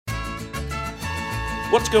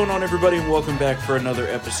What's going on, everybody, and welcome back for another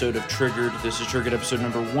episode of Triggered. This is Triggered episode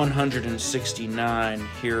number 169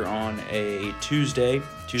 here on a Tuesday,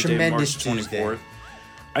 Tremendous March 24th. Tuesday.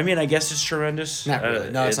 I mean, I guess it's tremendous. Not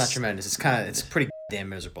really. No, it's not tremendous. It's pretty damn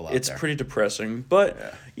miserable out there. It's pretty depressing,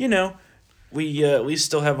 but you know, we at least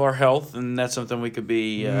still have our health, and that's something we could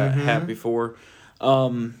be happy for.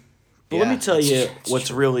 But let me tell you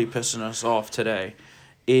what's really pissing us off today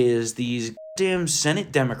is these damn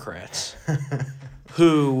Senate Democrats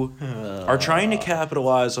who are trying to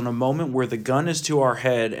capitalize on a moment where the gun is to our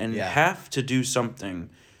head and have to do something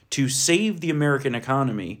to save the American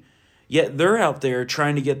economy, yet they're out there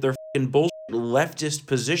trying to get their fucking bullshit leftist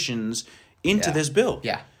positions into this bill.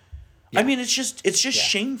 Yeah. I mean, it's just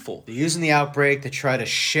shameful. They're using the outbreak to try to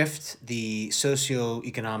shift the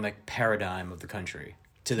socioeconomic paradigm of the country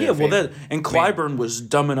to their favor. And Clyburn was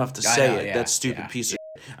dumb enough to say it, that stupid piece of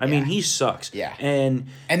I mean, he sucks. Yeah. And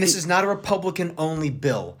this is not a Republican-only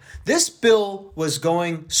bill. This bill was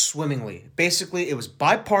going swimmingly. Basically, it was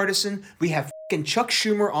bipartisan. We have fucking Chuck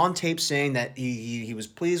Schumer on tape saying that he was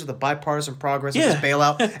pleased with the bipartisan progress of this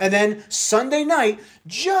bailout. And then Sunday night,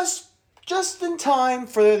 just in time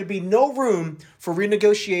for there to be no room for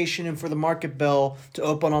renegotiation and for the market bell to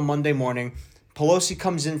open on Monday morning, Pelosi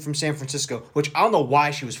comes in from San Francisco, which I don't know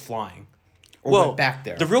why she was flying. Or went back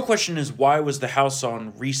there. The real question is, why was the House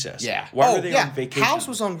on recess? Yeah. Why were they on vacation? House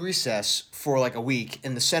was on recess for like a week,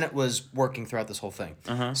 and the Senate was working throughout this whole thing.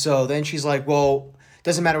 So then she's like, well,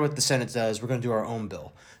 doesn't matter what the Senate does. We're going to do our own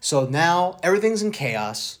bill. So now everything's in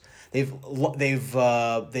chaos. They've log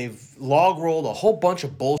rolled a whole bunch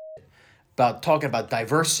of bullshit about talking about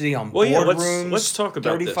diversity on boardrooms. Let's talk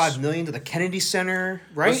about $35 million to the Kennedy Center,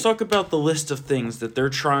 right? Let's talk about the list of things that they're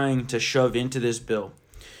trying to shove into this bill.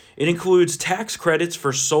 It includes tax credits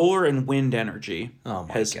for solar and wind energy. Oh,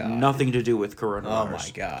 my Has God. nothing to do with coronavirus. Oh, my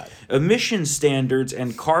God. Emission standards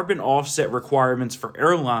and carbon offset requirements for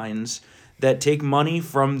airlines that take money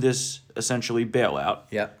from this, essentially, bailout.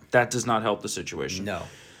 Yep. That does not help the situation. No.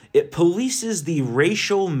 It polices the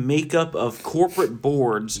racial makeup of corporate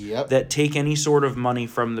boards that take any sort of money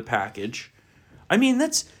from the package. I mean,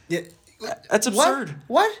 that's absurd.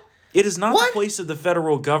 What? It is not the place of the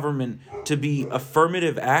federal government to be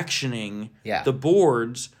affirmative actioning the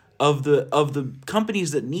boards of the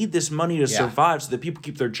companies that need this money to survive so that people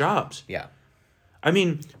keep their jobs. Yeah. I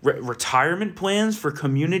mean, retirement plans for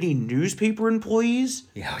community newspaper employees?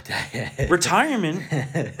 Yeah. Retirement?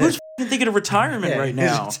 Who's thinking of retirement right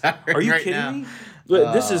now? Are you kidding me?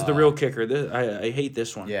 This is the real kicker. I hate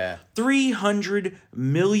this one. Yeah. $300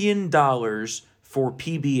 million for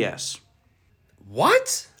PBS.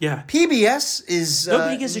 What? Yeah. PBS is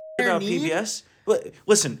nobody gives a shit about PBS.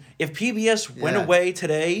 Listen, if PBS went away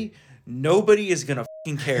today, nobody is gonna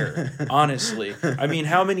fucking care. Honestly, I mean,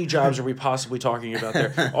 how many jobs are we possibly talking about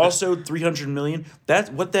there? Also, $300 million. That's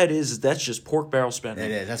just pork barrel spending.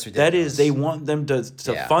 It is. That's ridiculous. That is. They want them to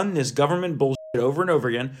fund this government bullshit over and over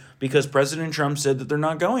again because President Trump said that they're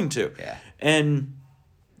not going to. Yeah. And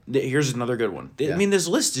here's another good one. I mean, this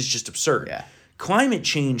list is just absurd. Yeah. Climate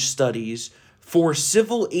change studies for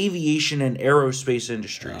civil aviation and aerospace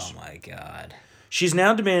industries. Oh, my God. She's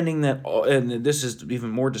now demanding that, and this is even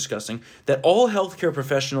more disgusting, that all healthcare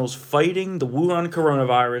professionals fighting the Wuhan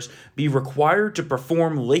coronavirus be required to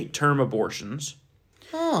perform late-term abortions.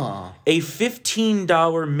 Huh. A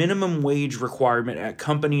 $15 minimum wage requirement at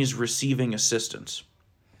companies receiving assistance.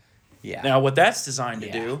 Yeah. Now, what that's designed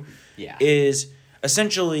to do is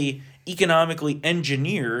essentially economically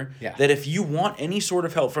engineer that if you want any sort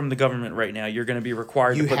of help from the government right now, you're going to be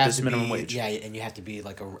required to put this minimum wage. Yeah, and you have to be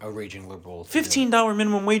like a raging liberal. $15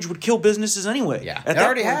 minimum wage would kill businesses anyway. Yeah, it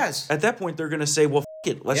already has. At that point, they're going to say, well,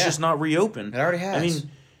 f*** it, let's just not reopen. It already has. I mean,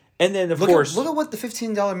 and then, look at what the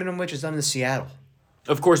 $15 minimum wage has done in Seattle.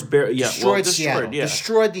 Of course, destroyed Seattle.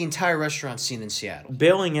 Destroyed the entire restaurant scene in Seattle.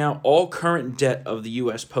 Bailing out all current debt of the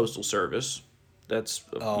U.S. Postal Service. That's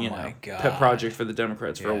pet project for the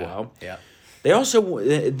Democrats for a while. Yeah. They also,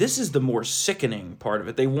 this is the more sickening part of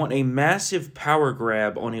it. They want a massive power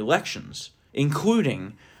grab on elections,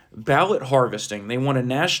 including ballot harvesting. They want to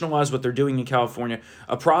nationalize what they're doing in California,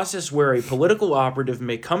 a process where a political operative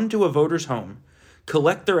may come to a voter's home,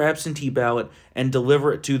 collect their absentee ballot, and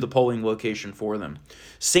deliver it to the polling location for them.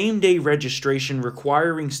 Same-day registration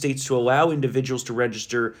requiring states to allow individuals to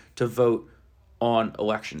register to vote on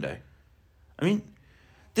Election Day. I mean,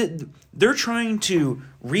 they're trying to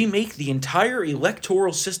remake the entire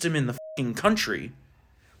electoral system in the fucking country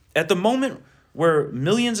at the moment where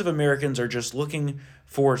millions of Americans are just looking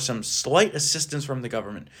for some slight assistance from the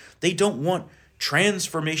government. They don't want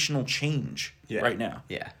transformational change right now.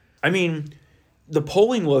 Yeah. I mean, the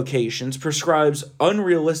polling locations, prescribes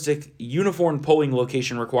unrealistic uniform polling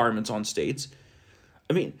location requirements on states.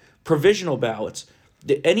 I mean, provisional ballots.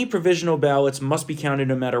 Any provisional ballots must be counted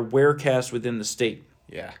no matter where cast within the state.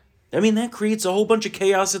 Yeah. I mean, that creates a whole bunch of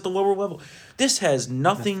chaos at the lower level. This has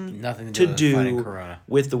nothing to do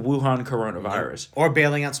with the Wuhan coronavirus. Or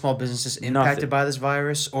bailing out small businesses impacted by this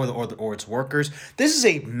virus or its workers. This is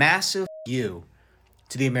a massive to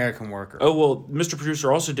the American worker. Oh, well, Mr.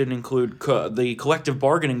 Producer also didn't include the collective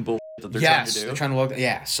bargaining bullshit that they're trying to do. They're trying to look.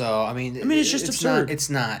 Yeah, so, I mean, it's just absurd.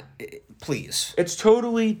 Please. It's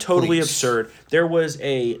totally absurd. There was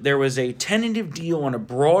a tentative deal on a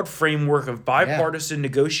broad framework of bipartisan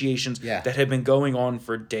negotiations that had been going on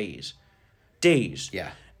for days.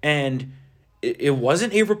 Yeah. And it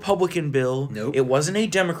wasn't a Republican bill. Nope. It wasn't a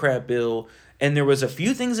Democrat bill. And there was a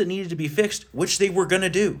few things that needed to be fixed, which they were going to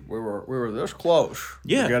do. We were this close.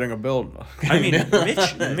 Yeah. To getting a bill. I mean,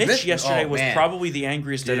 Mitch yesterday was probably the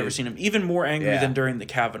angriest I'd ever seen him. Even more angry than during the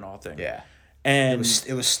Kavanaugh thing. Yeah. And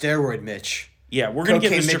it was steroid Mitch. Yeah, we're going to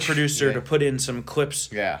get Mr. Mitch, Producer to put in some clips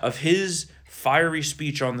of his fiery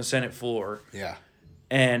speech on the Senate floor. Yeah.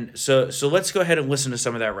 And so let's go ahead and listen to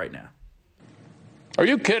some of that right now. Are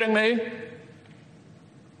you kidding me?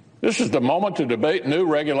 This is the moment to debate new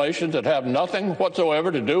regulations that have nothing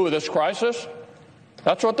whatsoever to do with this crisis?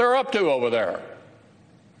 That's what they're up to over there.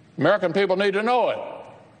 American people need to know it.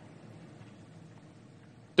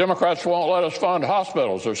 Democrats won't let us fund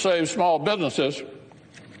hospitals or save small businesses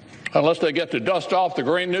unless they get to dust off the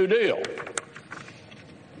Green New Deal.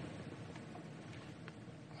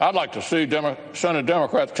 I'd like to see Senate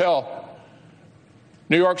Democrats tell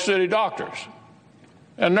New York City doctors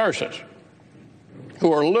and nurses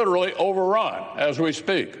who are literally overrun as we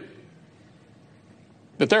speak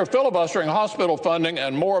that they're filibustering hospital funding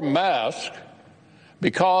and more masks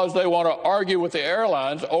because they want to argue with the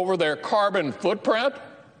airlines over their carbon footprint.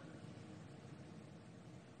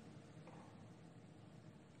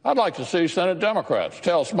 I'd like to see Senate Democrats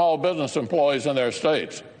tell small business employees in their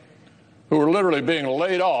states who are literally being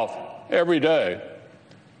laid off every day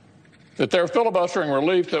that they're filibustering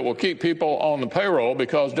relief that will keep people on the payroll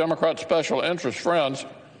because Democrat special interest friends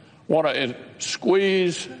want to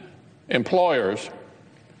squeeze employers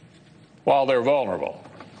while they're vulnerable.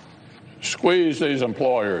 Squeeze these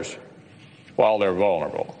employers while they're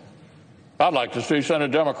vulnerable. I'd like to see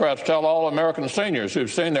Senate Democrats tell all American seniors who've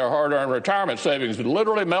seen their hard-earned retirement savings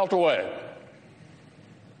literally melt away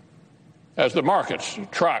as the markets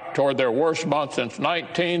track toward their worst month since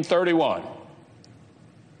 1931,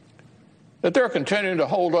 that they're continuing to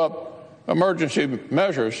hold up emergency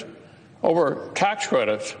measures over tax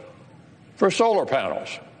credits for solar panels.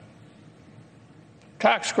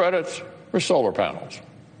 Tax credits for solar panels.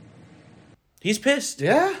 He's pissed.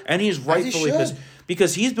 Yeah. And he's rightfully pissed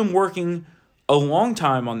because he's been working a long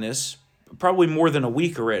time on this, probably more than a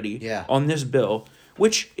week already, on this bill,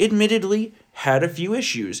 which admittedly had a few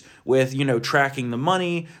issues with, tracking the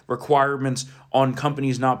money, requirements on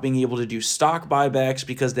companies not being able to do stock buybacks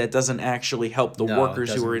because that doesn't actually help the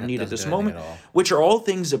workers who are in need at this moment, which are all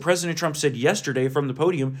things that President Trump said yesterday from the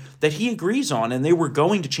podium that he agrees on and they were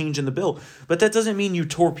going to change in the bill. But that doesn't mean you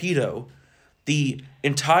torpedo the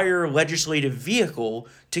entire legislative vehicle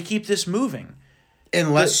to keep this moving.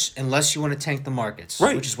 Unless you want to tank the markets,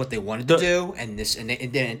 which is what they wanted to do, and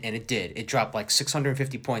it did. It dropped like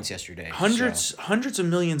 650 points yesterday. Hundreds of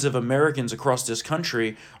millions of Americans across this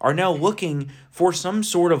country are now looking for some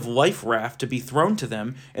sort of life raft to be thrown to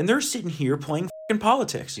them, and they're sitting here playing fucking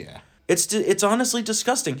politics. Yeah, it's honestly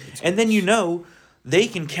disgusting. And then they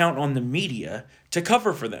can count on the media to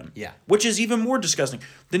cover for them. Yeah. Which is even more disgusting.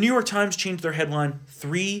 The New York Times changed their headline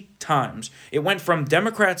 3 times. It went from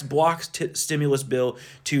Democrats blocked stimulus bill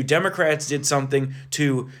to Democrats did something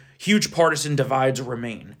to huge partisan divides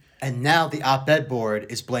remain. And now the op-ed board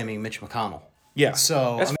is blaming Mitch McConnell. Yeah.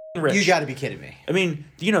 So, that's rich. You got to be kidding me. I mean,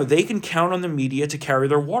 they can count on the media to carry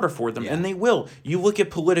their water for them, and they will. You look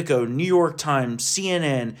at Politico, New York Times,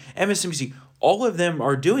 CNN, MSNBC, all of them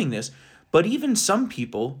are doing this. But even some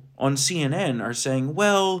people on CNN are saying,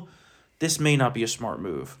 well, this may not be a smart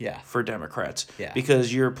move for Democrats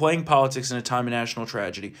because you're playing politics in a time of national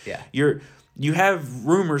tragedy. Yeah. You have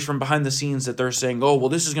rumors from behind the scenes that they're saying, oh, well,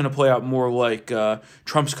 this is going to play out more like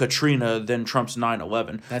Trump's Katrina than Trump's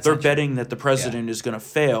 9/11. They're betting that the president is going to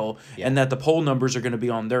fail and that the poll numbers are going to be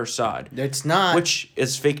on their side. It's not. Which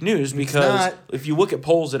is fake news because if you look at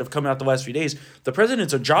polls that have come out the last few days, the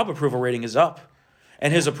president's job approval rating is up.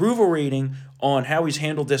 And his approval rating on how he's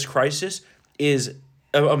handled this crisis is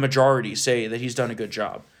a majority say that he's done a good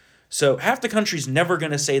job. So half the country's never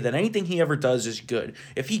going to say that anything he ever does is good.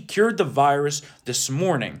 If he cured the virus this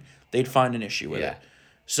morning, they'd find an issue with Yeah. it.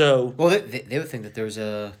 So, Well, they would think that there was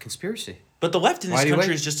a conspiracy. but the left in Why this do you country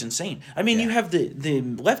wait? is just insane. I mean, Yeah. you have the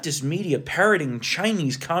leftist media parroting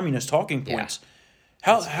Chinese communist talking Yeah. points.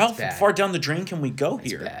 How bad. far down the drain can we go It's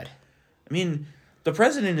here? bad. I mean, the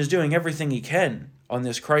president is doing everything he can on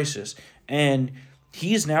this crisis, and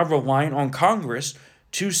he is now relying on Congress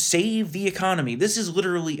to save the economy. This is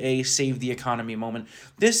literally a save the economy moment.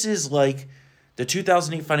 This is like the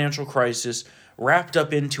 2008 financial crisis wrapped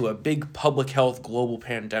up into a big public health global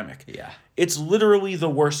pandemic. Yeah. It's literally the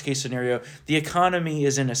worst case scenario. The economy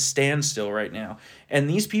is in a standstill right now, and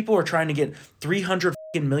these people are trying to get $300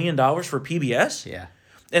 million for PBS Yeah.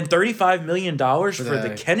 and $35 million for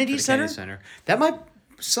the Kennedy Center.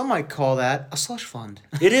 Some might call that a slush fund.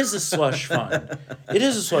 It is a slush fund. It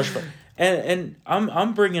is a slush fund. And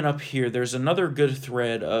I'm bringing up here, there's another good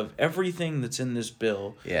thread of everything that's in this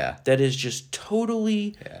bill Yeah. that is just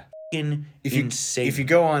totally Yeah. fucking insane. If you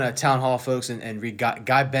go on a town hall, folks, and read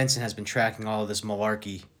Guy Benson has been tracking all of this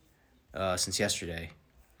malarkey since yesterday,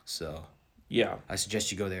 so yeah. I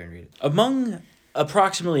suggest you go there and read it. Among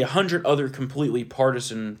approximately 100 other completely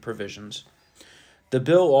partisan provisions, the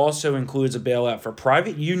bill also includes a bailout for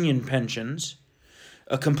private union pensions,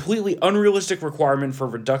 a completely unrealistic requirement for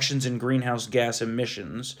reductions in greenhouse gas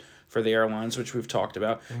emissions for the airlines, which we've talked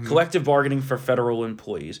about, collective bargaining for federal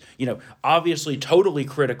employees. Obviously totally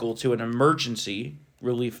critical to an emergency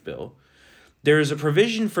relief bill. There is a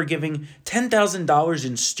provision for giving $10,000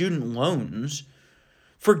 in student loans.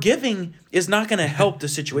 Forgiving is not going to help the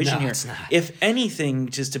situation No, here. it's not. If anything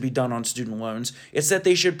is to be done on student loans, it's that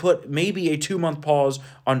they should put maybe a 2-month pause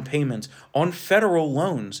on payments on federal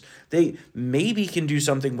loans. They maybe can do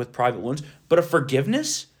something with private loans, but a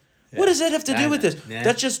forgiveness? What does that have to do with this? Yeah.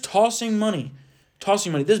 That's just tossing money.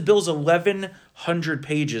 Tossing money. This bill's 1,100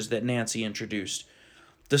 pages that Nancy introduced.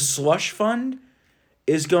 The slush fund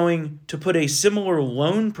is going to put a similar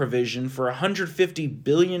loan provision for $150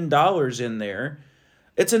 billion in there.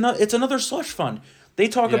 It's another slush fund. They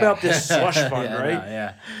talk about this slush fund, Yeah, right?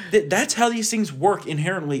 no, yeah. That's how these things work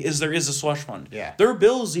inherently. Is there is a slush fund? Yeah. Their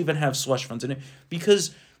bills even have slush funds in it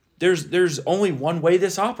because there's only one way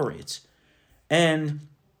this operates, and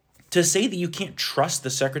to say that you can't trust the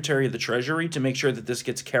Secretary of the Treasury to make sure that this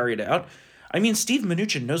gets carried out, I mean, Steve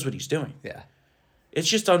Mnuchin knows what he's doing. Yeah. It's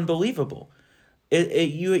just unbelievable.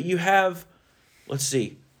 You have, let's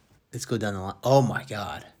see, Let's go down the line. Oh my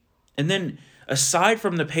God. and then aside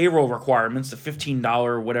from the payroll requirements, the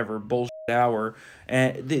 $15 whatever bullshit hour,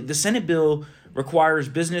 the Senate bill requires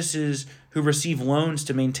businesses who receive loans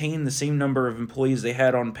to maintain the same number of employees they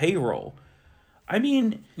had on payroll. I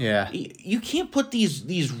mean, Yeah. you can't put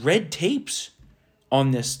these red tapes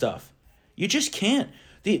on this stuff. You just can't.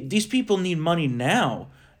 These people need money now,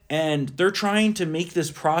 and they're trying to make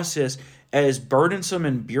this process as burdensome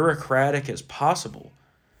and bureaucratic as possible.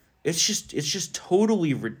 It's just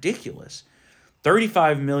totally ridiculous.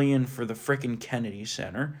 $35 million for the frickin' Kennedy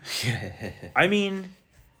Center. I mean,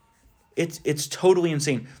 it's totally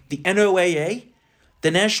insane. The NOAA,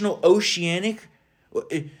 the National Oceanic,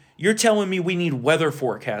 you're telling me we need weather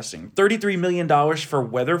forecasting. $33 million for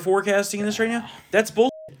weather forecasting in this right now? That's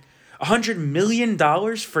bullshit. $100 million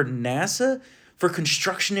for NASA for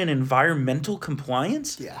construction and environmental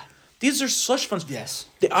compliance? Yeah. These are slush funds. Yes.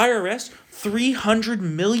 The IRS, $300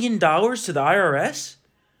 million to the IRS?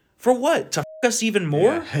 For what? To f us even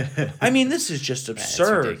more? I mean, this is just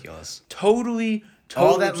absurd. ridiculous. Totally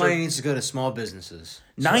All that absurd. money needs to go to small businesses.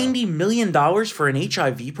 So- $90 million for an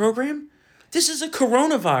HIV program? This is a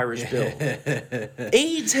coronavirus bill.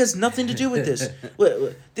 AIDS has nothing to do with this.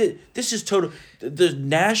 This is total. The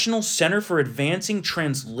National Center for Advancing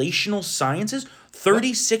Translational Sciences,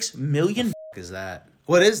 $36 million. Is that?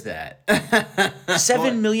 What is that?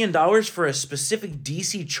 $7 million for a specific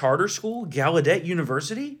DC charter school, Gallaudet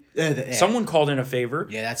University? Yeah. Someone called in a favor.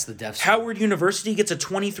 Yeah, that's the deficit. Howard University gets a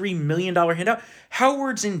 $23 million handout.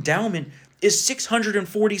 Howard's endowment is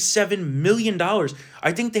 $647 million.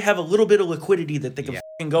 I think they have a little bit of liquidity that they can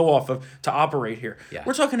fucking go off of to operate here. Yeah.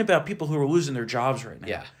 We're talking about people who are losing their jobs right now.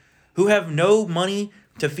 Yeah. Who have no money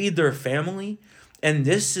to feed their family. And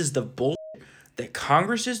this is the bullshit that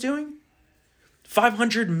Congress is doing?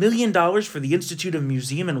 $500 million for the Institute of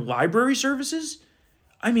Museum and Library Services?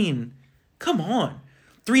 I mean, come on.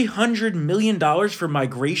 $300 million for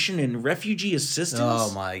migration and refugee assistance?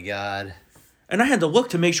 Oh my God. And I had to look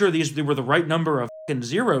to make sure they were the right number of fucking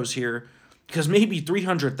zeros here, because maybe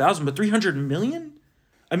 300,000, but 300 million?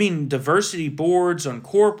 I mean, diversity boards on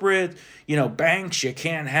corporate, banks, you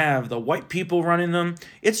can't have the white people running them.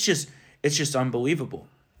 It's just unbelievable.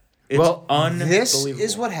 It's unbelievable. This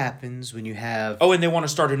is what happens when you have... Oh, and they want to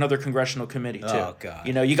start another congressional committee, too. Oh, God.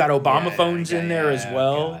 You know, you got Obama phones in there as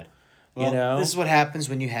well. God. Well, you know? This is what happens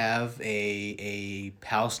when you have a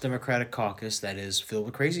House Democratic caucus that is filled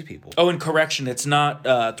with crazy people. Oh, and correction, it's not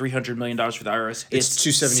 $300 million for the IRS. It's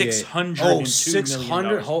 $278. $602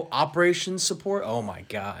 million. Whole operation support? Oh, my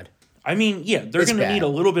God. I mean, yeah, they're It's going to need bad. a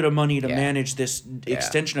little bit of money to manage this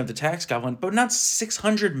extension of the tax guideline, but not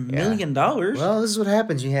 $600 million. Well, this is what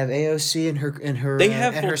happens. You have AOC and her They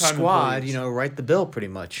have and her full-time squad, employees. write the bill pretty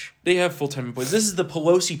much. They have full-time employees. This is the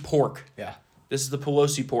Pelosi pork. Yeah. This is the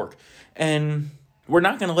Pelosi pork. And we're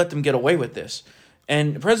not going to let them get away with this.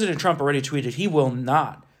 And President Trump already tweeted he will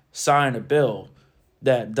not sign a bill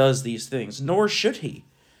that does these things, nor should he.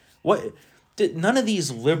 None of these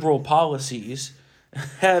liberal policies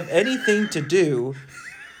have anything to do...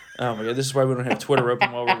 Oh my God, this is why we don't have Twitter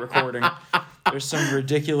open while we're recording. There's some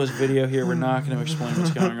ridiculous video here. We're not going to explain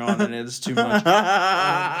what's going on, and it's too much.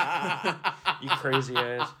 You crazy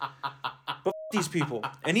ass. But these people,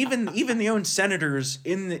 and even the own senators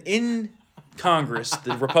in Congress,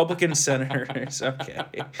 the Republican senators, okay.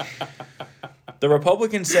 The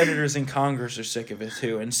Republican senators in Congress are sick of it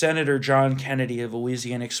too. And Senator John Kennedy of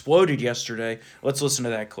Louisiana exploded yesterday. Let's listen to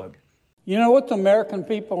that clip. You know what the American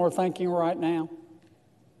people are thinking right now?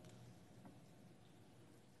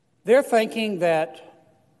 They're thinking that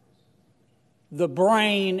the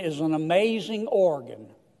brain is an amazing organ.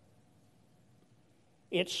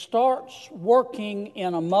 It starts working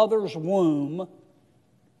in a mother's womb,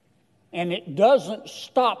 and it doesn't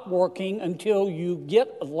stop working until you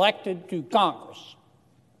get elected to Congress.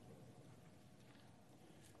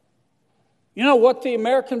 You know what the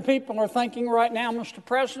American people are thinking right now, Mr.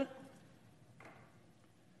 President?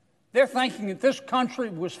 They're thinking that this country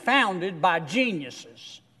was founded by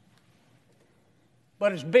geniuses,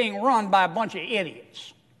 but it's being run by a bunch of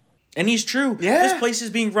idiots. And he's true. Yeah. This place is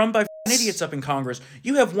being run by idiots up in Congress.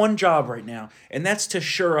 You have one job right now, and that's to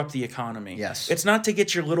shore up the economy. Yes. It's not to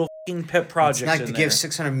get your little pet projects It's not to in give there.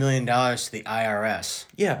 $600 million to the IRS.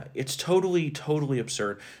 Yeah, it's totally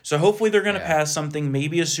absurd. So hopefully they're going to pass something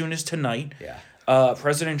maybe as soon as tonight. Yeah.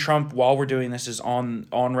 President Trump, while we're doing this, is on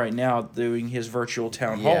right now doing his virtual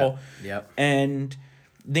town hall. Yep. And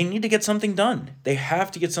they need to get something done. They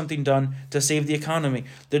have to get something done to save the economy.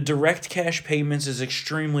 The direct cash payments is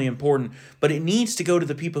extremely important, but it needs to go to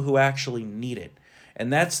the people who actually need it.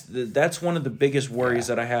 And that's one of the biggest worries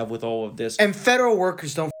that I have with all of this. And federal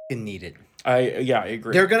workers don't fucking need it. I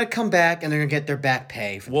agree. They're going to come back and they're going to get their back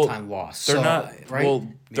pay for the time lost. They're So, not right? well,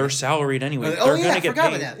 they're salaried anyway. Oh, They're yeah, gonna I get forgot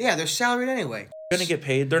paid. about that. Yeah, they're salaried anyway. They're gonna get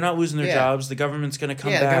paid. They're not losing their jobs. The government's gonna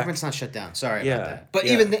come back. Yeah, the government's not shut down. Sorry about that. But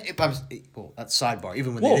even that's sidebar.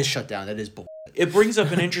 Even when it is shut down, that is bull. It brings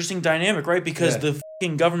up an interesting dynamic, right? Because the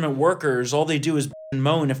fucking government workers, all they do is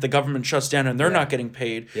moan if the government shuts down and they're not getting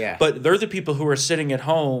paid. Yeah. But they're the people who are sitting at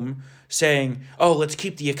home saying, "Oh, let's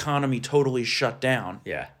keep the economy totally shut down."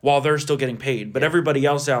 Yeah. While they're still getting paid, but everybody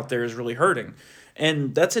else out there is really hurting,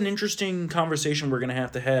 and that's an interesting conversation we're gonna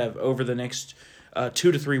have to have over the next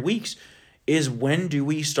 2 to 3 weeks. Is when do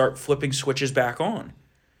we start flipping switches back on?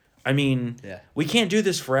 I mean, we can't do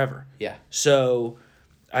this forever. Yeah. So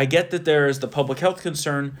I get that there is the public health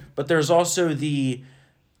concern, but there's also the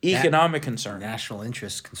economic concern. National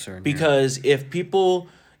interest concern. Because if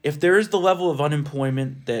there is the level of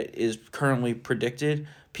unemployment that is currently predicted,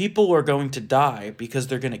 people are going to die because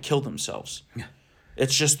they're going to kill themselves. Yeah.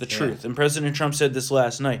 It's just the truth. And President Trump said this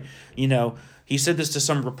last night. You know, he said this to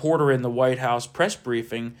some reporter in the White House press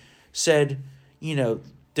briefing, said, you know,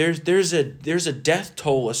 there's a death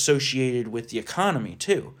toll associated with the economy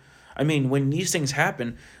too. I mean, when these things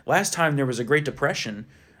happen, last time there was a Great Depression,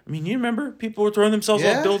 I mean, you remember people were throwing themselves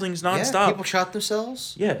off buildings nonstop. Yeah, people shot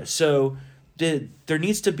themselves. Yeah, so there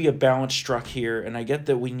needs to be a balance struck here, and I get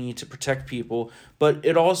that we need to protect people, but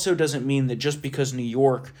it also doesn't mean that just because New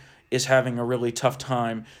York is having a really tough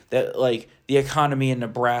time that like the economy in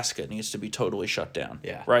Nebraska needs to be totally shut down.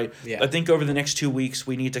 Yeah. Right? Yeah. I think over the next 2 weeks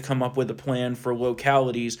we need to come up with a plan for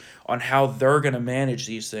localities on how they're going to manage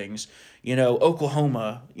these things. You know,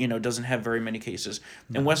 Oklahoma, doesn't have very many cases.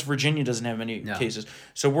 And West Virginia doesn't have any cases.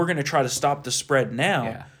 So we're going to try to stop the spread now.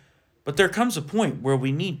 Yeah. But there comes a point where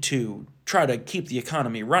we need to try to keep the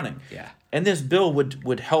economy running. Yeah. And this bill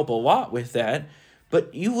would help a lot with that.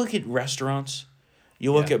 But you look at restaurants,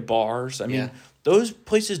 you look at bars. I mean, those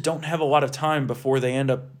places don't have a lot of time before they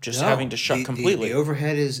end up just having to shut completely. The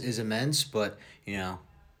overhead is immense, but,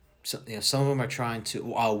 So, some of them are trying to.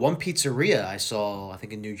 One pizzeria I saw, I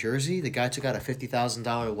think in New Jersey, the guy took out a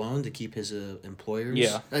 $50,000 loan to keep his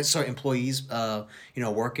employees,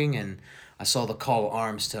 working, and I saw the call to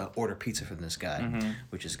arms to order pizza from this guy,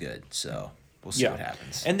 which is good. So we'll see what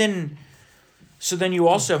happens. And then you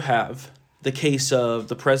also have the case of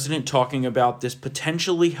the president talking about this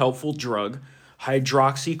potentially helpful drug,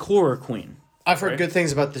 hydroxychloroquine. I've heard good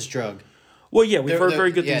things about this drug. Well, yeah, we've heard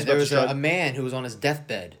very good things about this drug. There was a man who was on his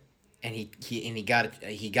deathbed. And he got it,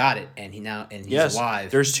 and he's alive.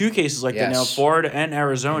 There's two cases like that now, Florida and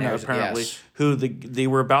Arizona apparently, who they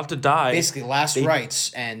were about to die. Basically, last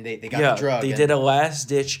rites, and they got the drug. They did a last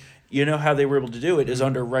ditch. You know how they were able to do it is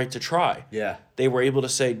under right to try. Yeah, they were able to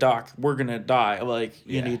say, "Doc, we're gonna die. Like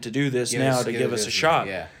you need to do this now to give us a shot."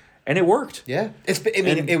 Yeah, and it worked. Yeah,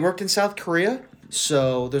 it worked in South Korea.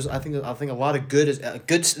 So there's I think a lot of good.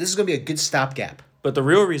 This is gonna be a good stopgap. But the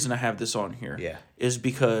real reason I have this on here is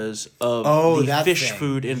because of the fish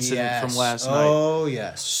food incident from last night. Oh,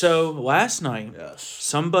 yes. So last night,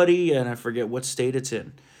 somebody, and I forget what state it's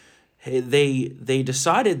in, they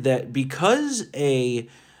decided that because a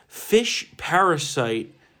fish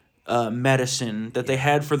parasite medicine that they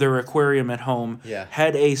had for their aquarium at home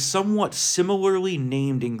had a somewhat similarly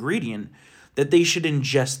named ingredient, that they should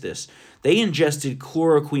ingest this. They ingested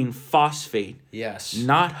chloroquine phosphate. Yes.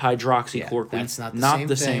 Not hydroxychloroquine. That's not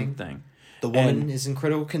the same thing. The woman is in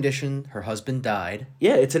critical condition. Her husband died.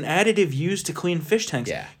 Yeah, it's an additive used to clean fish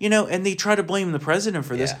tanks. Yeah. And they try to blame the president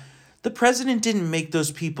for this. The president didn't make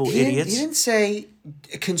those people idiots. He didn't say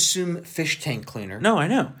consume fish tank cleaner. No, I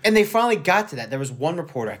know. And they finally got to that. There was one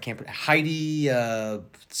reporter, Heidi. I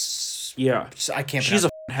can't. She's a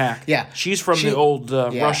hack. Yeah, she's from the old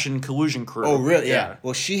Russian collusion crew. Oh, really? Yeah.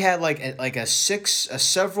 Well, she had a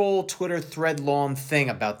several Twitter thread long thing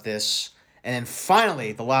about this, and then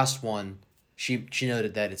finally the last one, she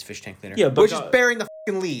noted that it's fish tank cleaner. Yeah, but which is bearing the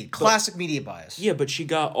fucking lead. Classic media bias. Yeah, but she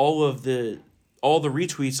got all the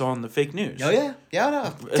retweets on the fake news. Oh yeah, yeah,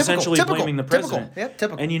 no. Essentially blaming the president. Yep,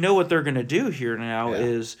 typical. And you know what they're gonna do here now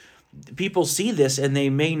is people see this and they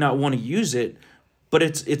may not want to use it. But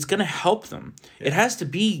it's going to help them. Yeah. It has to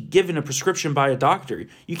be given a prescription by a doctor.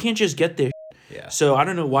 You can't just get this. Yeah. So I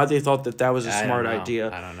don't know why they thought that was a smart idea.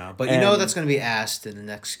 I don't know. But that's going to be asked in the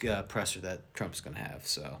next presser that Trump's going to have.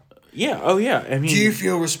 So. Yeah. Oh, yeah. I mean, do you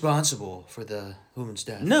feel responsible for the woman's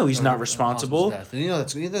death? No, he's not responsible.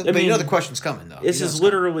 The question's coming, though. This is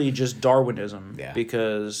literally just Darwinism. Yeah.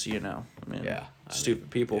 Because, stupid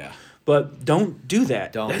people. Yeah. But don't do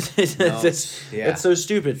that. Don't. That's so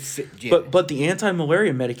stupid. But the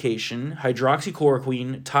anti-malaria medication,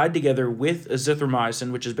 hydroxychloroquine, tied together with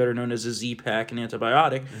azithromycin, which is better known as a Z-Pak, an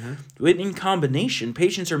antibiotic, in combination,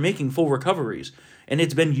 patients are making full recoveries. And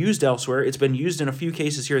it's been used elsewhere. It's been used in a few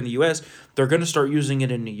cases here in the U.S. They're going to start using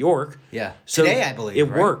it in New York. Yeah. So today, I believe, it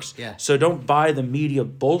works. Yeah. So don't buy the media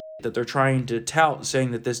bullshit that they're trying to tout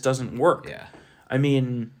saying that this doesn't work. Yeah. I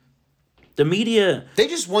mean, the media, they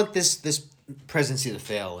just want this presidency to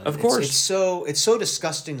fail. And of course. It's so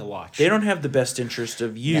disgusting to watch. They don't have the best interest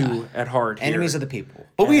of you at heart here. Enemies of the people.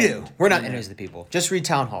 But we do. We're not enemies of the people. Just read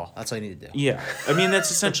Town Hall. That's all you need to do. Yeah. I mean, that's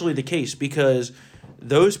essentially the case because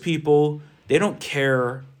those people, they don't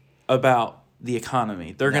care about the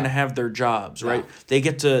economy. They're going to have their jobs, right? They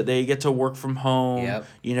get to work from home. Yep.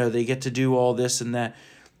 They get to do all this and that.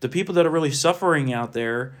 The people that are really suffering out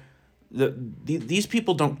there, these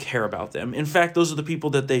people don't care about them. In fact, those are the people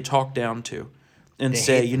that they talk down to and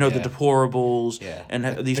say, the deplorables and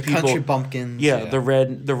these the people, country bumpkins. Yeah, the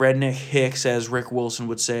redneck hicks, as Rick Wilson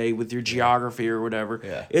would say, with your geography or whatever.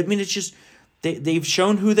 Yeah. I mean, it's just they've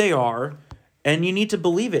shown who they are, and you need to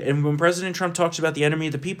believe it. And when President Trump talks about the enemy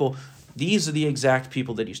of the people, these are the exact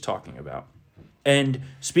people that he's talking about. And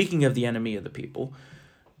speaking of the enemy of the people,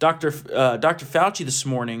 Dr. Fauci this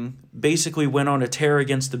morning basically went on a tear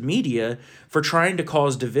against the media for trying to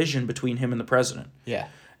cause division between him and the president. Yeah.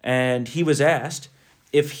 And he was asked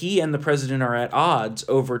if he and the president are at odds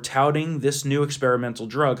over touting this new experimental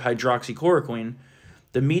drug, hydroxychloroquine.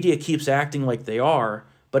 The media keeps acting like they are,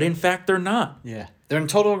 but in fact they're not. Yeah. They're in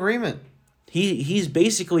total agreement. He's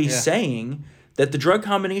basically saying that the drug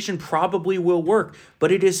combination probably will work,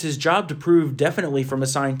 but it is his job to prove definitely from a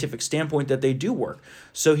scientific standpoint that they do work.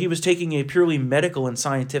 So he was taking a purely medical and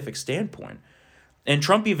scientific standpoint. And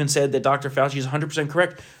Trump even said that Dr. Fauci is 100%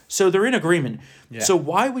 correct. So they're in agreement. Yeah. So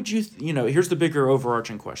why would you, here's the bigger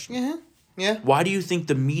overarching question. Mm-hmm. Yeah. Why do you think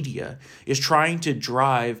the media is trying to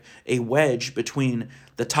drive a wedge between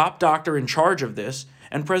the top doctor in charge of this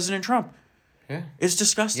and President Trump? Yeah. It's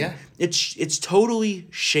disgusting. Yeah. It's totally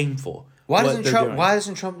shameful. Why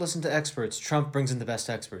doesn't Trump listen to experts? Trump brings in the best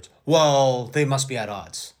experts. Well, they must be at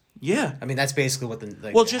odds. Yeah. I mean, that's basically what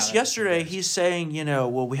the Well, just yesterday, he's saying,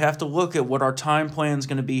 well, we have to look at what our time plan is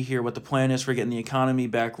going to be here, what the plan is for getting the economy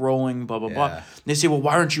back rolling, blah, blah, blah. And they say, well,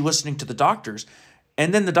 why aren't you listening to the doctors?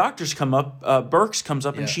 And then the doctors come up, Birx comes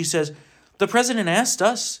up, and she says, the president asked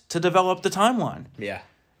us to develop the timeline. Yeah.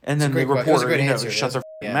 And then the reporter, shut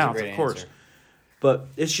their mouth, of course. Answer. But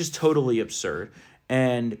it's just totally absurd.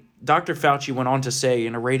 And Dr. Fauci went on to say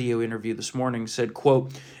in a radio interview this morning, said,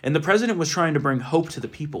 quote, and the president was trying to bring hope to the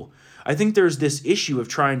people. I think there's this issue of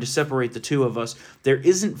trying to separate the two of us. There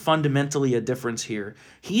isn't fundamentally a difference here.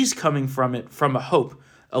 He's coming from it from a hope,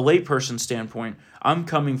 a layperson standpoint. I'm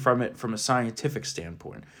coming from it from a scientific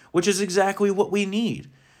standpoint, which is exactly what we need.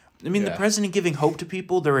 I mean, the president giving hope to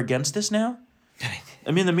people, they're against this now? I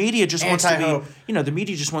mean, the media just wants to be, the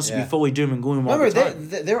media just wants to be fully doom and gloom all the time.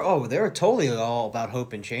 They were totally all about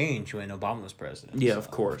hope and change when Obama was president. Yeah, so, of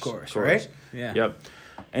course, right? Yeah. Yep.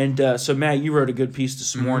 And so, Matt, you wrote a good piece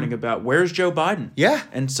this morning about where's Joe Biden? Yeah.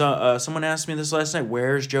 And so someone asked me this last night,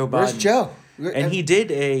 where's Joe Biden? Where's Joe? And he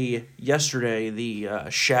did yesterday the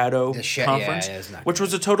shadow conference, which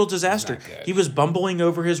was a total disaster. He was bumbling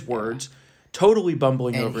over his words, totally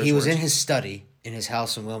bumbling over his words. He was in his study in his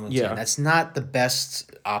house in Wilmington. Yeah. That's not the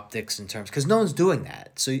best optics in terms, because no one's doing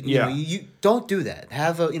that. So you don't do that.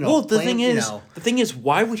 Have a Well, the thing is,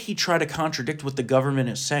 why would he try to contradict what the government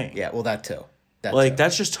is saying? Yeah, well, that too.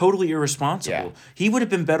 That's just totally irresponsible. Yeah. He would have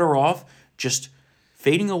been better off just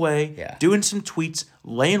fading away, doing some tweets,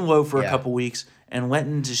 laying low for a couple weeks, and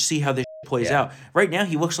letting to see how this plays out. Right now,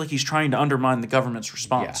 he looks like he's trying to undermine the government's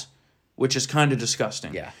response, which is kind of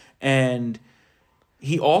disgusting. Yeah. And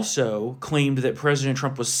he also claimed that President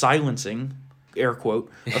Trump was silencing, air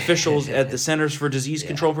quote, officials at the Centers for Disease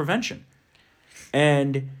Control and Prevention.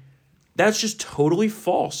 And that's just totally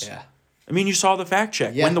false. Yeah. I mean, you saw the fact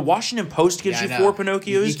check. Yeah. When the Washington Post gives you 4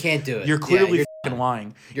 Pinocchios, you can't do it. You're clearly fucking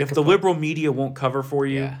lying. If the liberal media won't cover for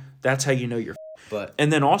you, that's how you know you're.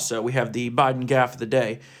 And then also we have the Biden gaffe of the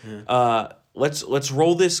day. Let's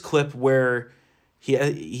roll this clip where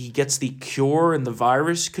he gets the cure and the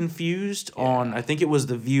virus confused on, I think it was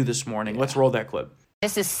The View this morning. Let's roll that clip.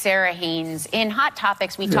 This is Sarah Haynes. In Hot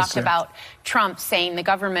Topics, we talked about Trump saying the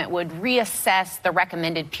government would reassess the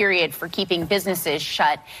recommended period for keeping businesses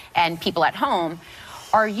shut and people at home.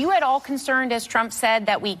 Are you at all concerned, as Trump said,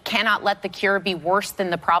 that we cannot let the cure be worse than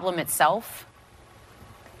the problem itself?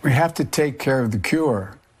 We have to take care of the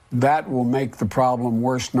cure. That will make the problem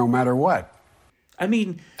worse no matter what. I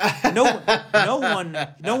mean, no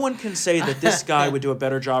one can say that this guy would do a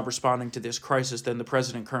better job responding to this crisis than the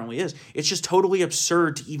president currently is. It's just totally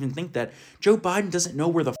absurd to even think that. Joe Biden doesn't know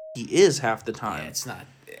where the he is half the time. Yeah, it's not.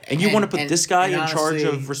 And you want to put this guy in charge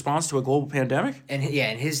of response to a global pandemic? And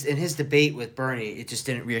in his debate with Bernie, it just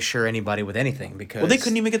didn't reassure anybody with anything because they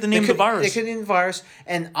couldn't even get the name of the virus. They couldn't name the virus,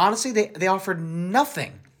 and honestly, they offered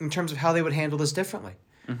nothing in terms of how they would handle this differently,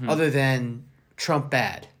 other than Trump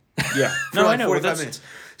bad. Yeah, no, I know. 45 minutes.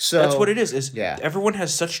 So that's what it is. Everyone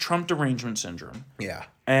has such Trump derangement syndrome. Yeah,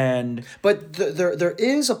 but there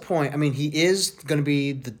is a point. I mean, he is going to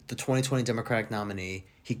be the 2020 Democratic nominee.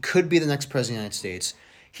 He could be the next president of the United States.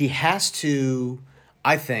 He has to,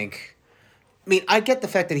 I think. I mean, I get the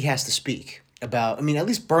fact that he has to speak about. I mean, at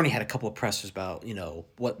least Bernie had a couple of pressers about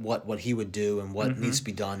what he would do and what needs to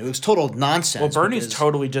be done. It was total nonsense. Well, Bernie's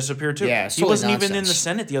totally disappeared too. Yeah, he wasn't even in the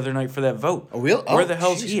Senate the other night for that vote. Oh, really? Where the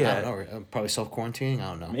hell's he at? I don't know. Probably self-quarantining.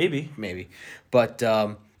 I don't know. Maybe. But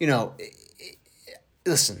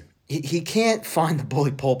listen, he can't find the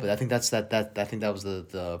bully pulpit. I think that was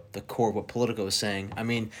the core of what Politico was saying. I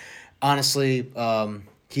mean, honestly,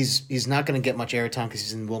 he's not going to get much airtime because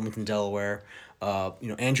he's in Wilmington, Delaware.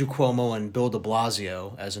 Andrew Cuomo and Bill de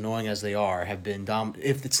Blasio, as annoying as they are, have been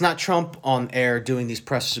if it's not Trump on air doing these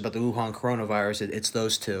presses about the Wuhan coronavirus, it's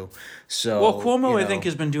those two. So Cuomo, I think,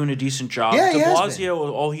 has been doing a decent job. Yeah, de Blasio,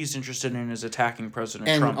 all he's interested in is attacking President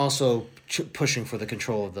Trump. And also pushing for the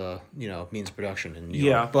control of the means of production in New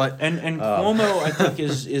York. But and Cuomo, I think,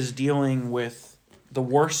 is dealing with the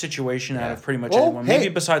worst situation out of pretty much anyone, maybe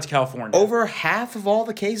besides California. Over half of all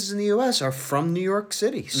the cases in the U.S. are from New York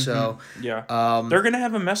City. So they're going to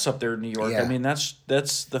have a mess up there in New York. I mean, that's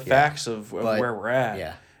the facts of where we're at.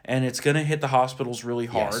 Yeah. And it's going to hit the hospitals really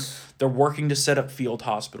hard. Yes. They're working to set up field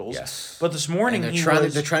hospitals. Yes. But this morning they're trying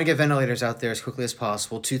to get ventilators out there as quickly as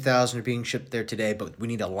possible. 2,000 are being shipped there today, but we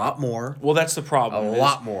need a lot more. Well, that's the problem. A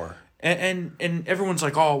lot more. And everyone's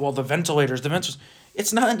like, oh, well, the ventilators.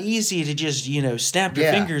 It's not easy to just, snap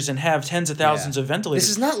your fingers and have tens of thousands of ventilators.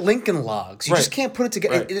 This is not Lincoln Logs. You just can't put it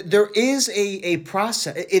together. Right. There is a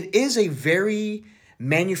process. It is a very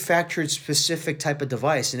manufactured specific type of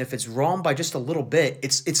device, and if it's wrong by just a little bit,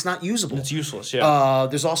 it's not usable. It's useless. Yeah.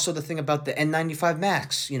 There's also the thing about the N95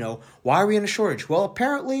 Max. Why are we in a shortage? Well,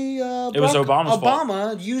 apparently, it was Obama's fault.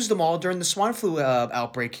 Obama used them all during the swine flu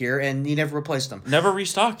outbreak here, and he never replaced them. Never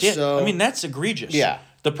restocked. Yeah. So, I mean, that's egregious. Yeah.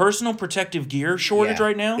 The personal protective gear shortage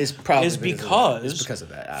right now is because of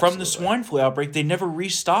that. From the swine flu outbreak, they never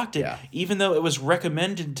restocked it, Yeah. even though it was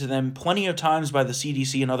recommended to them plenty of times by the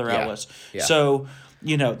CDC and other outlets. Yeah. So,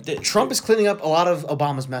 Trump is cleaning up a lot of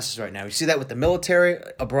Obama's messes right now. You see that with the military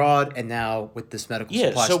abroad, and now with this medical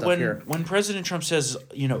supply stuff here. When President Trump says,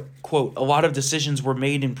 quote, a lot of decisions were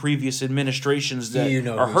made in previous administrations that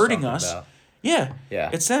are hurting us. About. Yeah,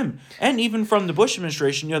 Yeah. it's them. And even from the Bush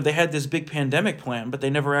administration, they had this big pandemic plan, but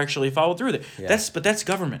they never actually followed through with it. Yeah. But that's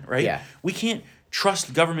government, right? Yeah. We can't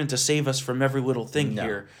trust government to save us from every little thing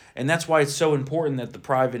here. And that's why it's so important that the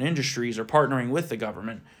private industries are partnering with the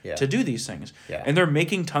government to do these things. Yeah. And they're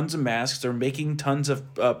making tons of masks, they're making tons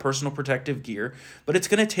of personal protective gear, but it's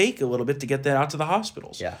going to take a little bit to get that out to the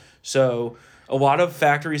hospitals. Yeah. So a lot of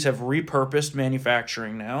factories have repurposed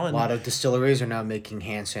manufacturing now. And A lot of distilleries are now making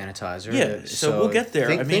hand sanitizer. Yeah, so we'll get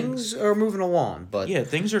there. Things are moving along, but yeah,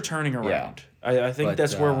 things are turning around. I think But,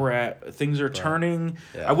 that's where we're at. Things are turning.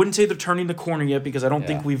 I wouldn't say they're turning the corner yet because I don't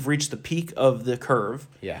think we've reached the peak of the curve.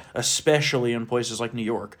 Yeah. Especially in places like New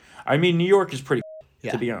York. I mean, New York is pretty,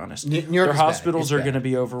 to be honest. New York Their is bad. hospitals It's are bad. going to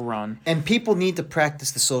be overrun. And people need to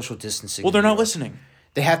practice the social distancing. Well, they're in New not York. listening.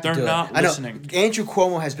 They have to They're do not it. I know listening. Andrew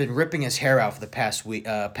Cuomo has been ripping his hair out for the past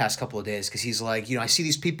couple of days because he's like, I see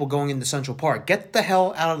these people going into Central Park. Get the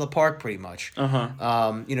hell out of the park, pretty much.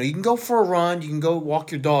 You can go for a run. You can go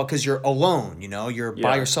walk your dog because you're alone. You're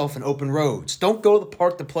by yourself in open roads. Don't go to the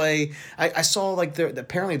park to play. I saw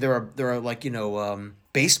apparently there are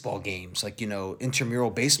baseball games,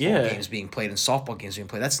 intramural baseball games being played and softball games being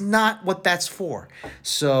played. That's not what that's for.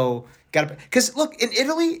 So. Because look, in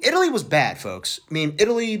Italy was bad, folks. I mean,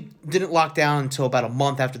 Italy didn't lock down until about a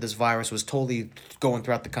month after this virus was totally going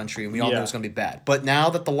throughout the country, and we all knew it was going to be bad. But now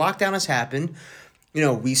that the lockdown has happened,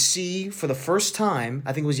 we see for the first time,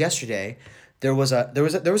 I think it was yesterday, there was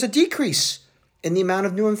a decrease in the amount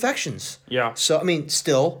of new infections. Yeah. So, I mean,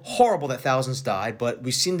 still horrible that thousands died, but we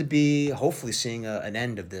seem to be hopefully seeing an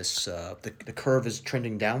end of this. The curve is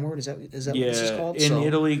trending downward. Is that what this is called? In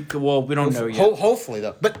Italy, well, we don't know yet. Hopefully,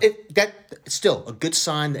 though. But it's still a good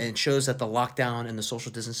sign, and it shows that the lockdown and the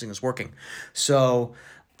social distancing is working. So...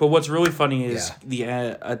 But what's really funny is the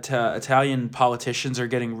Italian politicians are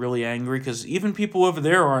getting really angry because even people over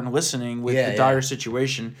there aren't listening with the dire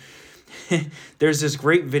situation. There's this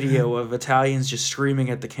great video of Italians just screaming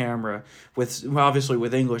at the camera obviously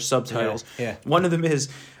with English subtitles. Yeah. One of them is,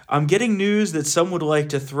 "I'm getting news that some would like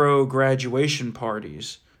to throw graduation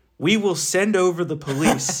parties. We will send over the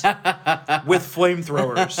police with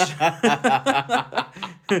flamethrowers."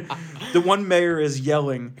 The one mayor is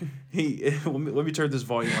yelling. Let me turn this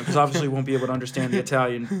volume on because obviously you won't be able to understand the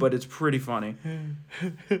Italian, but it's pretty funny.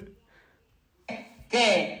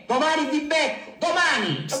 Che domani vi becco,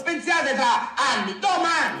 domani, non pensiate tra anni,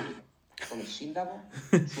 domani. Sono il sindaco,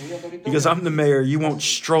 sul mio territorio. Because I'm the mayor, you won't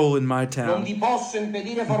stroll in my Non town. vi posso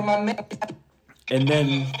impedire formalmente. And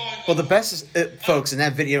then, Well, the best is, folks, in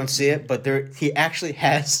that video, you don't see it, but he actually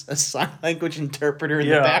has a sign language interpreter in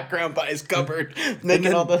the background by his cupboard,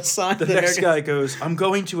 making all the signs. the next guy goes, "I'm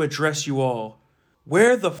going to address you all.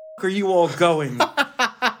 Where the f*** are you all going?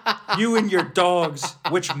 You and your dogs,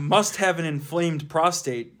 which must have an inflamed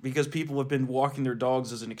prostate because people have been walking their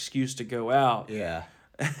dogs as an excuse to go out." Yeah.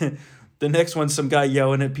 The next one's some guy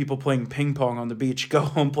yelling at people playing ping pong on the beach. Go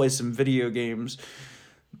home, play some video games.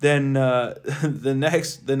 Then the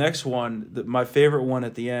next one, my favorite one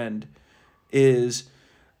at the end, is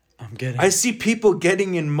I see people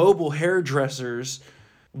getting in mobile hairdressers.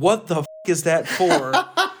 What the f*** is that for?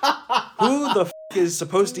 Who the f*** is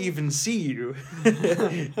supposed to even see you?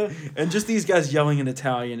 And just these guys yelling in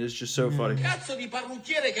Italian is just so funny. Cazzo di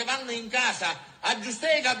parrucchiere che vanno in casa a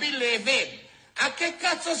aggiustare i capelli ai femmini. A che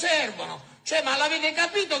cazzo servono? Cioè, ma l'avete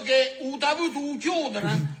capito che utavuto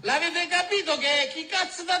chiudono? L'avete capito che chi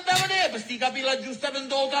cazzo da davvero per sti capelli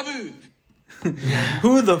aggiustamento utavuto?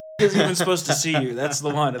 Who the f*** is even supposed to see you? That's the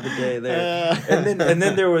line of the day there. And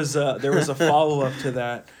then there was a follow up to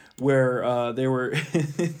that where they were.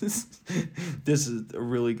 This is a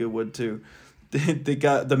really good one too.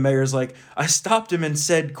 The mayor's like, "I stopped him and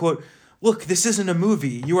said, quote, 'Look, this isn't a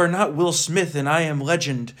movie. You are not Will Smith and I am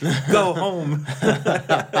Legend. Go home.'"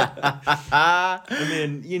 I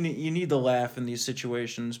mean, you need to laugh in these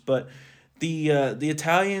situations, but the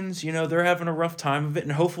Italians, they're having a rough time of it,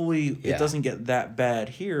 and hopefully it doesn't get that bad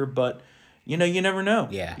here. But you never know.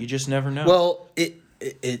 Yeah, you just never know. Well,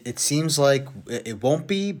 It seems like it won't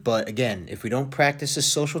be, but again, if we don't practice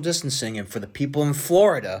this social distancing, and for the people in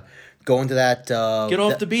Florida, going to that Get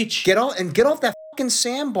off the beach. get off that fucking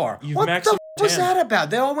sandbar. What the maxed was tan. that about?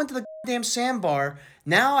 They all went to the damn sandbar.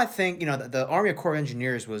 Now I think the Army Corps of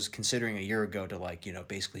Engineers was considering a year ago to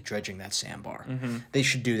basically dredging that sandbar. They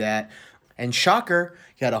should do that. And shocker,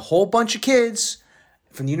 you got a whole bunch of kids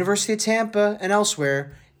from the University of Tampa and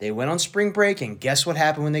elsewhere. They went on spring break, and guess what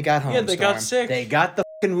happened when they got home? Yeah, they got Storm? sick. They got the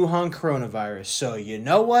fucking Wuhan coronavirus. So you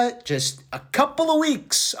know what? Just a couple of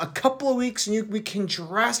weeks, and we can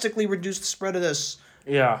drastically reduce the spread of this.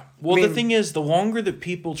 Yeah. Well, I the mean- thing is, the longer that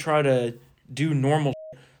people try to do normal,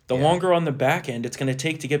 the longer on the back end it's going to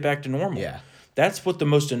take to get back to normal. Yeah. That's what the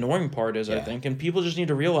most annoying part is, I Yeah. think. And people just need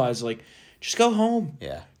to realize, just go home.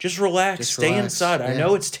 Yeah. Just relax. Just Stay relax. inside. I Yeah.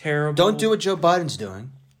 know it's terrible. Don't do what Joe Biden's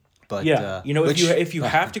doing. But Yeah. If you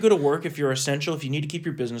have to go to work, if you're essential, if you need to keep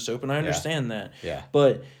your business open, I understand that. Yeah.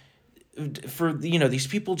 But for, these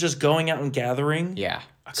people just going out and gathering. yeah,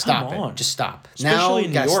 Come stop on. it. Just stop. Especially now, in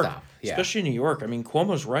New gotta York. Stop. Yeah. Especially in New York. I mean,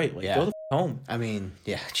 Cuomo's right. Yeah. Go the home. I mean,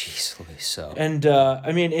 yeah, jeez, Louise, so. And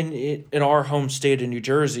in our home state of New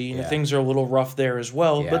Jersey, Yeah. things are a little rough there as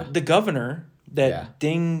well. Yeah. But the governor, that Yeah.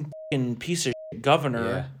 ding f***ing piece of shit governor,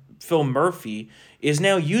 Yeah. Phil Murphy, is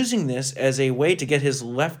now using this as a way to get his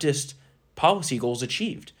leftist policy goals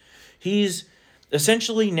achieved. He's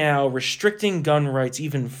essentially now restricting gun rights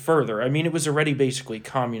even further. I mean, it was already basically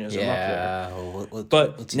communism up there. Yeah,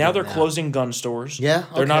 But now they're closing gun stores. Yeah,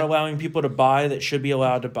 They're not okay. allowing people to buy that should be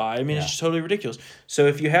allowed to buy. I mean, it's Yeah. just totally ridiculous. So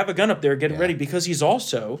if you have a gun up there, get it ready, because he's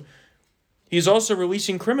also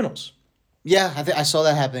releasing criminals. Yeah, I saw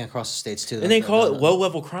that happening across the states too. And they call it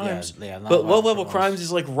low-level crimes. yeah, not but a lot of low-level criminals. crimes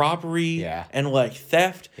is like robbery Yeah. and like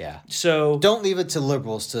theft. Yeah. So Don't leave it to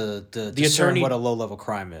liberals to discern attorney- what a low level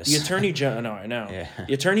crime is. the attorney general, no, I know. Yeah.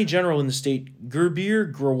 The attorney general in the state,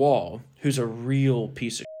 Gurbir Grewal, who's a real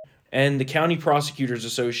piece of shit, and the County Prosecutors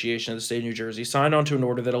Association of the state of New Jersey signed on to an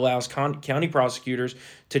order that allows county prosecutors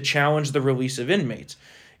to challenge the release of inmates.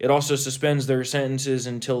 It also suspends their sentences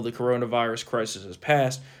until the coronavirus crisis has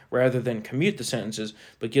passed, rather than commute the sentences,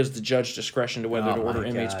 but gives the judge discretion to whether Oh to order my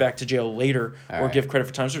inmates God. back to jail later or right. give credit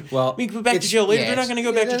for time served. Well, I mean, go back to jail later. They're not going to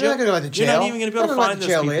go back to jail. They're not going to go back to jail. You're not even going to be able to They're find not those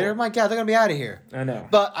jail people. later. My God, they're going to be out of here. I know.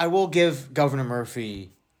 But I will give Governor Murphy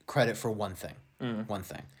credit for one thing. One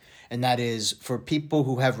thing. And that is, for people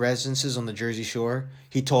who have residences on the Jersey Shore,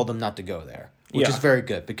 he told them not to go there, which Yeah. is very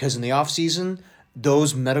good, because in the off season,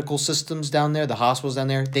 those medical systems down there, the hospitals down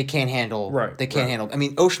there, they can't handle. Right, They can't right. handle. I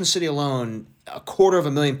mean, Ocean City alone,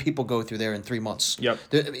 250,000 people go through there in 3 months. Yep.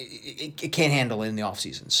 It can't handle it in the off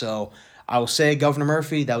season. So I will say, Governor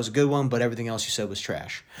Murphy, that was a good one, but everything else you said was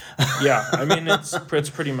trash. Yeah, I mean, it's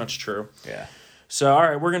pretty much true. Yeah. So, all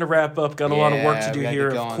right, we're going to wrap up. Got a lot of work to Yeah, do we gotta here.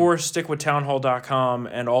 get Of going. course, stick with townhall.com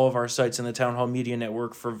and all of our sites in the Town Hall Media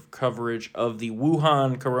Network for coverage of the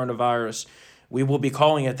Wuhan coronavirus. We will be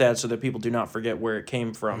calling it that so that people do not forget where it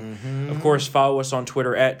came from. Of course, follow us on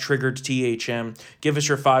Twitter at TriggeredTHM. Give us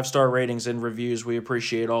your 5-star ratings and reviews. We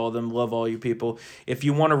appreciate all of them. Love all you people. If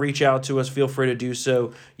you want to reach out to us, feel free to do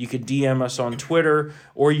so. You could DM us on Twitter,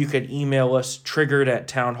 or you could email us,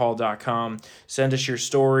 triggered@townhall.com. Send us your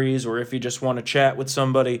stories, or if you just want to chat with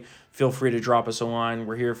somebody, feel free to drop us a line.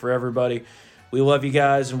 We're here for everybody. We love you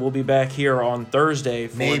guys, and we'll be back here on Thursday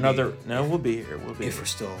for Maybe. another... No, we'll be here. We'll be If here. we're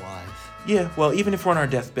still alive. Yeah, well, even if we're on our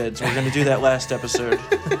deathbeds, we're going to do that last episode.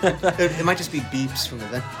 It might just be beeps from the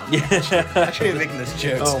vent. Yeah. I shouldn't be making those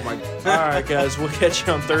jokes. Oh, my... All right, guys, we'll catch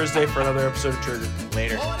you on Thursday for another episode of Trigger.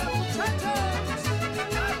 Later. Oh,